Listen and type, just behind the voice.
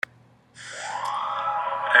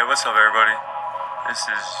What's up, everybody? This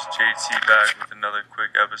is JT back with another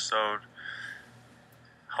quick episode.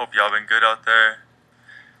 Hope y'all been good out there.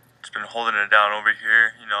 Just been holding it down over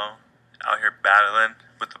here, out here battling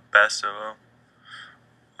with the best of them.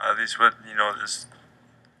 At least what this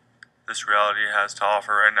reality has to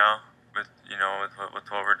offer right now, with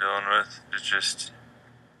what we're dealing with. It's just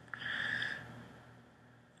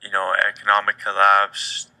economic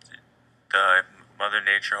collapse, the Mother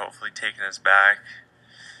Nature hopefully taking us back.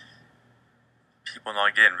 People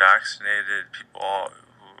not getting vaccinated, people all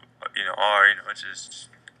who are,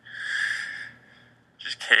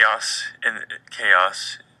 just chaos and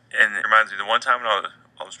chaos. And it reminds me, the one time when I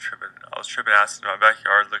was tripping acid in my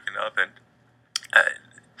backyard looking up, and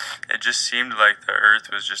it just seemed like the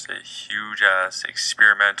earth was just a huge ass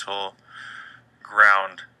experimental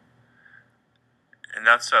ground. And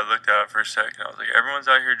that's what I looked at it for a second. I was like, everyone's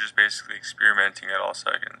out here just basically experimenting at all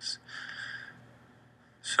seconds.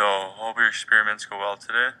 So, hope your experiments go well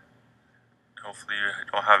today. Hopefully you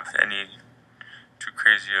don't have any too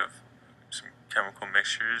crazy of some chemical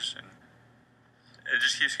mixtures, and it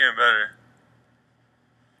just keeps getting better.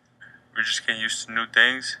 We're just getting used to new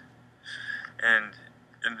things, and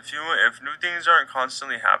if new things aren't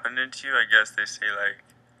constantly happening to you, I guess they say, like,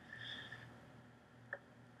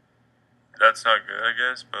 that's not good, I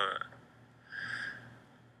guess, but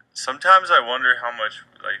sometimes I wonder how much,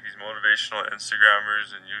 like, these motivational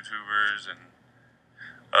Instagrammers and YouTubers and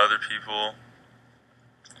other people,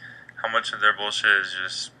 how much of their bullshit is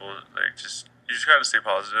just you just gotta stay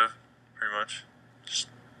positive, pretty much. Just,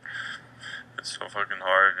 it's so fucking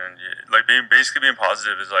hard, and basically being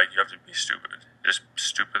positive is like, you have to be stupid. Just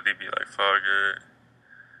stupidly be like, fuck it.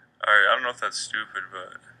 Alright, I don't know if that's stupid,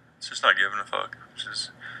 but it's just not giving a fuck, which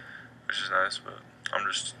is nice, but I'm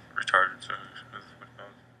just retarded, so who the fuck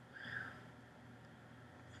knows.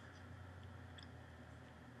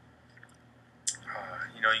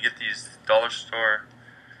 You get these dollar store,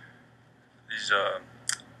 these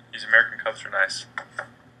American cups are nice.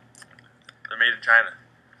 They're made in China.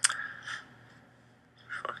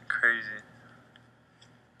 Fucking crazy.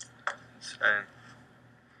 Insane.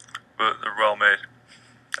 But they're well made.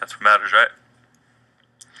 That's what matters, right?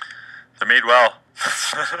 They're made well.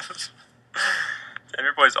 And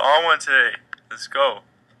your boy's on one today. Let's go.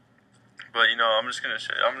 But I'm just gonna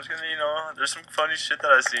there's some funny shit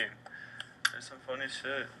that I seen. There's some funny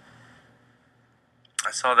shit.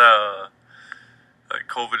 I saw that like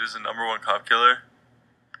COVID is the #1 cop killer,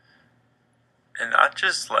 and that's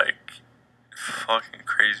just like fucking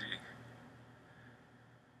crazy.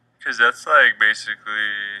 Cause that's like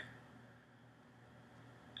basically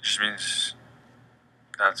just means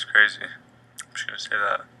that's crazy. I'm just gonna say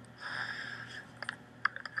that.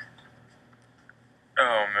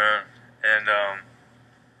 Oh man, and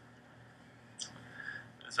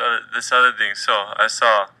this other thing. So I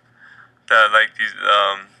saw that like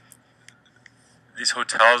these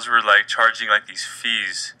hotels were like charging like these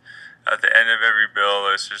fees at the end of every bill.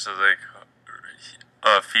 It's just like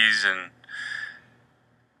fees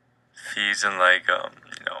and like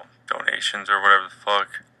donations or whatever the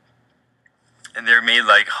fuck. And they're made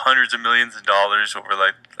like hundreds of millions of dollars over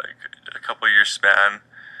like a couple year span.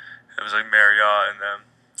 It was like Marriott and them.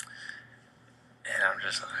 And I'm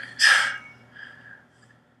just like,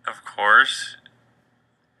 of course.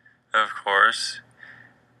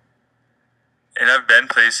 And I've been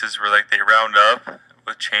places where like they round up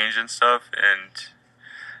with change and stuff, and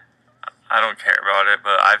I don't care about it.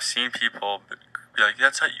 But I've seen people be like,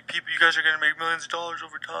 "That's how you guys are gonna make millions of dollars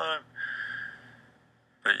over time."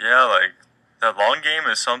 But yeah, like that long game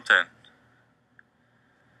is something.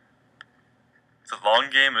 The long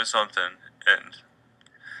game is something, and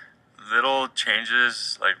little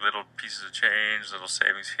changes, like little pieces of change, little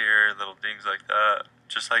savings here, little things like that,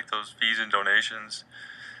 just like those fees and donations,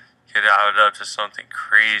 get added up to something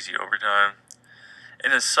crazy over time.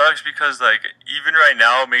 And it sucks because like even right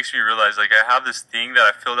now it makes me realize like I have this thing that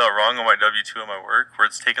I filled out wrong on my W-2 at my work, where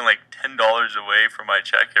it's taking like $10 away from my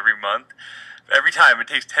check every month. Every time it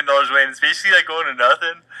takes $10 away, and it's basically like going to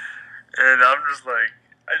nothing. And I'm just like,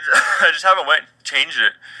 I just haven't went and changed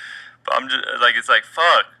it. But I'm just like, it's like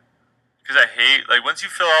fuck, because I hate like once you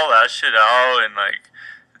fill all that shit out, and like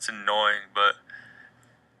it's annoying. But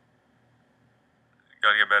you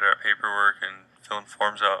gotta get better at paperwork and filling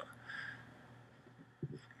forms out.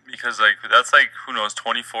 Because like that's like, who knows,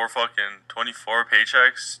 24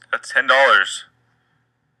 paychecks. That's $10.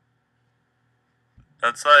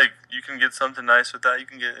 That's like, you can get something nice with that. You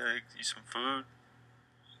can get like, you some food,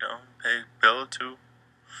 pay bill too,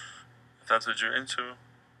 if that's what you're into.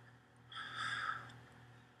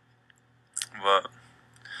 But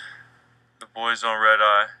the boys on Red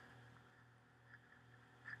Eye,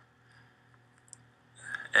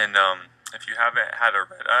 And if you haven't had a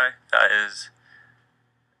red eye, that is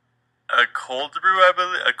a cold brew, I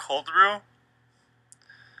believe, a cold brew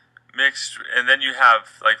mixed, and then you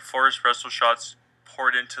have like 4 espresso shots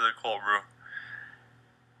poured into the cold brew.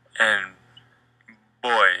 And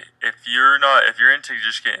boy, if you're into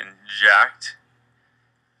just getting jacked,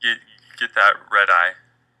 get that red eye,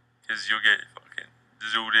 because you'll get fucking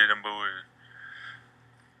zooted and booted.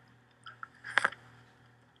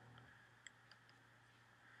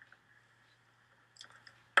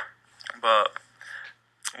 But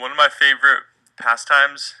one of my favorite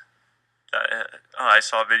pastimes that I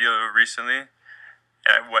saw a video recently, and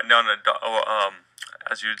I went down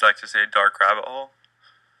as you'd like to say, dark rabbit hole,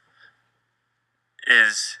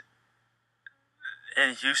 is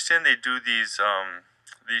in Houston they do these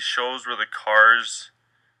shows where the cars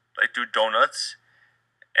like do donuts,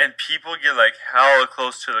 and people get like hella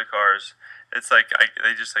close to the cars. It's like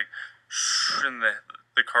they just like, and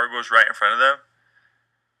the car goes right in front of them.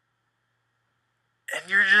 And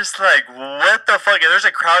you're just like, what the fuck? And there's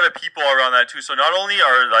a crowd of people around that too. So not only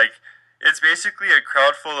are like, it's basically a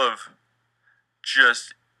crowd full of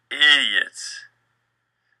just idiots.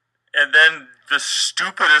 And then the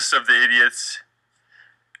stupidest of the idiots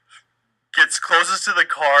gets closest to the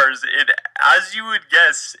cars. And as you would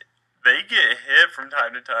guess, they get hit from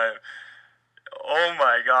time to time. Oh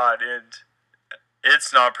my god. And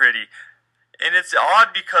it's not pretty. And it's odd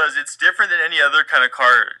because it's different than any other kind of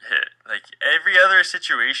car hit. Like every other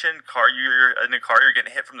situation, you're in a car, you're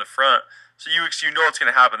getting hit from the front, so you know what's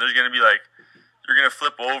gonna happen. There's gonna be like, you're gonna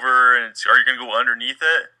flip over, or you're gonna go underneath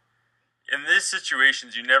it. In these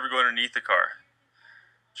situations, you never go underneath the car,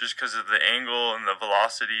 just because of the angle and the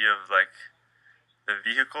velocity of like the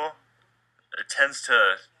vehicle. It tends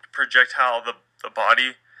to projectile the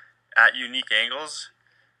body at unique angles.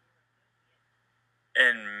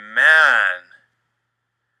 And man,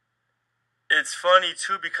 it's funny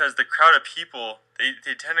too because the crowd of people, they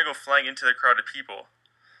tend to go flying into the crowd of people.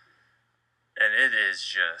 And it is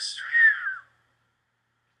just...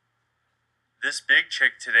 This big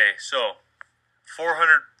chick today, so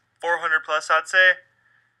 400 plus I'd say,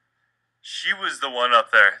 she was the one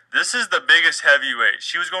up there. This is the biggest heavyweight.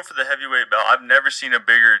 She was going for the heavyweight belt. I've never seen a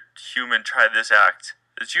bigger human try this act.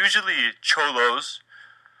 It's usually cholos,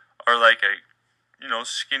 or like a,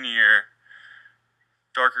 skinnier,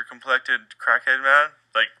 darker complected crackhead man,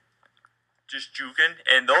 like just juking,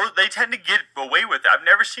 and those, they tend to get away with it. I've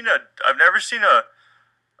never seen a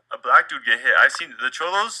black dude get hit. I've seen the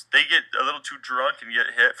cholos, they get a little too drunk and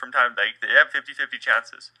get hit from time. Like they have 50-50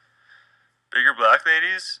 chances. Bigger black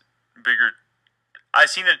ladies, bigger. I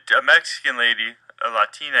seen a Mexican lady, a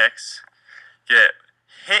Latinx, get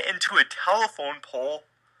hit into a telephone pole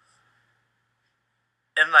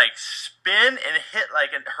and like spin and hit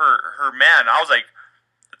like her man. I was like,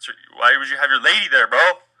 why would you have your lady there,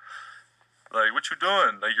 bro? Like, what you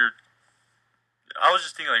doing? Like, I was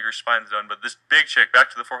just thinking like her spine's done. But this big chick, back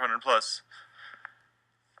to the 400 plus,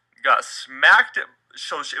 got smacked.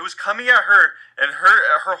 So it was coming at her, and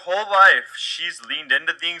her whole life she's leaned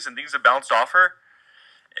into things and things have bounced off her.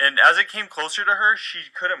 And as it came closer to her, she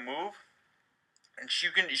couldn't move, and she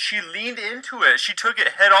leaned into it. She took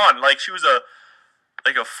it head on, like she was a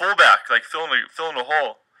fullback, like filling a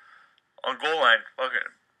hole on goal line. Fucking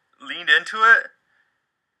leaned into it,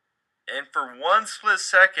 and for one split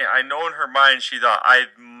second, I know in her mind she thought, I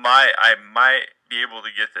might be able to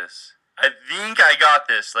get this. I think I got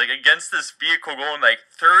this. Like against this vehicle going like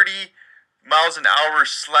 30 miles an hour,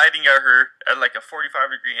 sliding at her at like a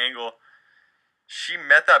 45-degree angle. She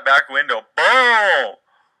met that back window. Boom!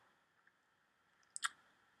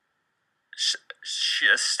 She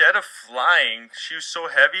instead of flying, she was so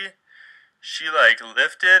heavy, she like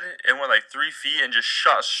lifted and went like 3 feet and just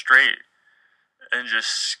shot straight and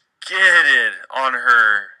just skidded on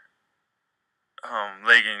her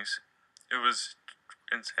leggings. It was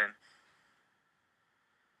insane.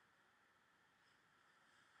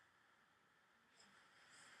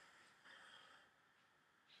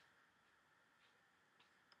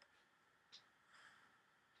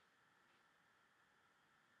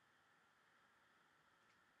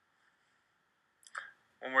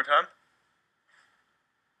 One more time.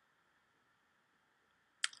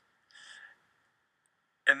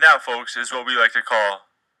 And that, folks, is what we like to call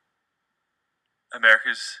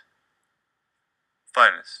America's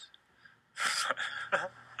finest.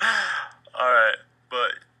 Alright,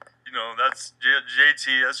 but, that's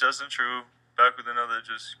JT, that's Justin True, back with another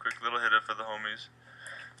just quick little hitter for the homies.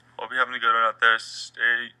 Hope you're having a good one out there.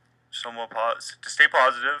 Stay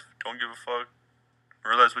positive, don't give a fuck,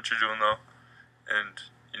 realize what you're doing though, and,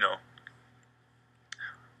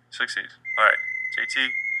 succeed. Alright, JT.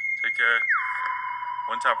 Take care.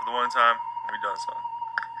 One time for the one time. We done, son.